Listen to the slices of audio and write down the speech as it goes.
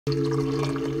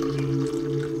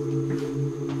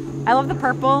I love the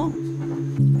purple.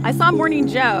 I saw Morning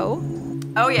Joe.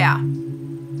 Oh, yeah.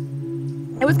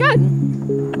 It was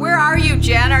good. Where are you,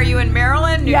 Jen? Are you in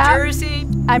Maryland, New Jersey?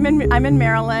 I'm in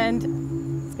Maryland.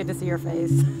 It's good to see your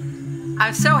face.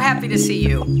 I'm so happy to see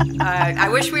you. I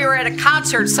wish we were at a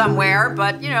concert somewhere,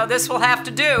 but, you know, this will have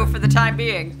to do for the time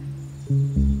being.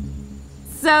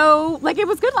 So, like, it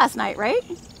was good last night, right?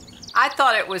 I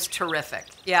thought it was terrific.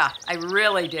 Yeah, I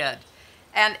really did.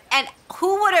 And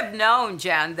who would have known,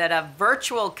 Jen, that a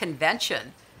virtual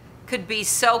convention could be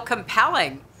so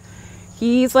compelling?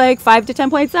 He's like 5 to 10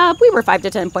 points up. We were 5 to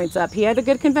 10 points up. He had a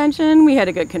good convention. We had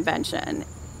a good convention.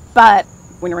 But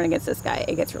when you're running against this guy,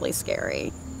 it gets really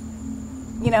scary.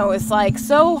 You know, it's like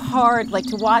so hard, like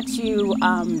to watch you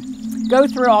go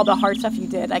through all the hard stuff you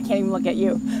did. I can't even look at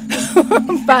you.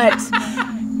 But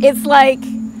it's like,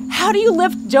 how do you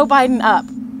lift Joe Biden up?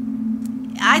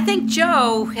 I think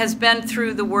Joe has been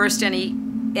through the worst any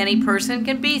person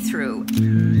can be through.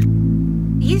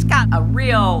 He's got a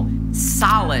real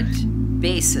solid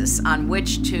basis on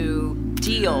which to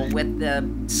deal with the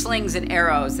slings and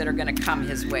arrows that are going to come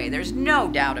his way. There's no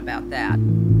doubt about that.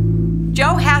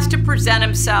 Joe has to present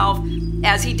himself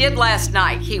as he did last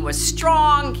night. He was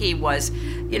strong, he was,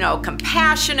 you know,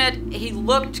 compassionate, he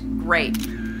looked great.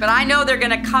 But I know they're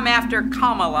going to come after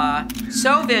Kamala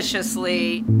so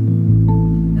viciously.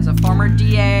 As a former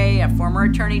DA, a former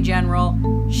Attorney General,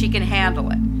 she can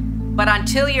handle it. But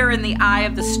until you're in the eye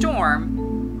of the storm,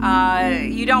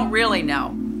 you don't really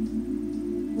know.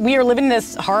 We are living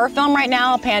this horror film right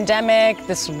now, pandemic,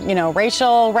 this, you know,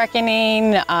 racial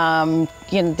reckoning.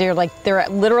 You know, they're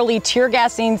literally tear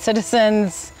gassing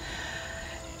citizens,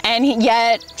 and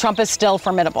yet Trump is still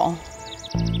formidable.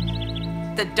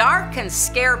 The dark can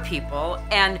scare people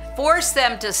and force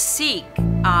them to seek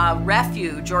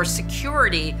refuge or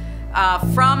security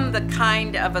from the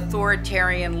kind of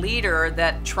authoritarian leader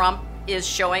that Trump is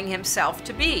showing himself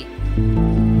to be.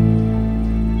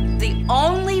 The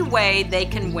only way they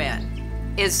can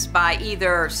win is by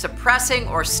either suppressing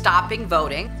or stopping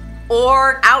voting,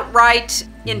 or outright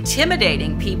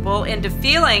intimidating people into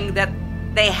feeling that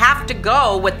they have to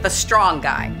go with the strong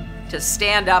guy to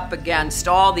stand up against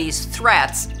all these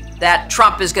threats that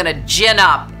Trump is going to gin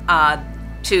up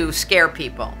to scare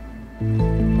people.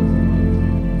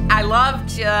 I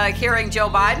loved hearing Joe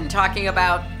Biden talking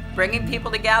about bringing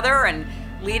people together and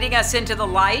leading us into the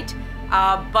light,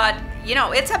 but you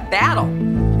know, it's a battle.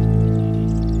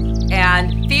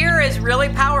 And fear is really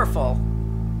powerful.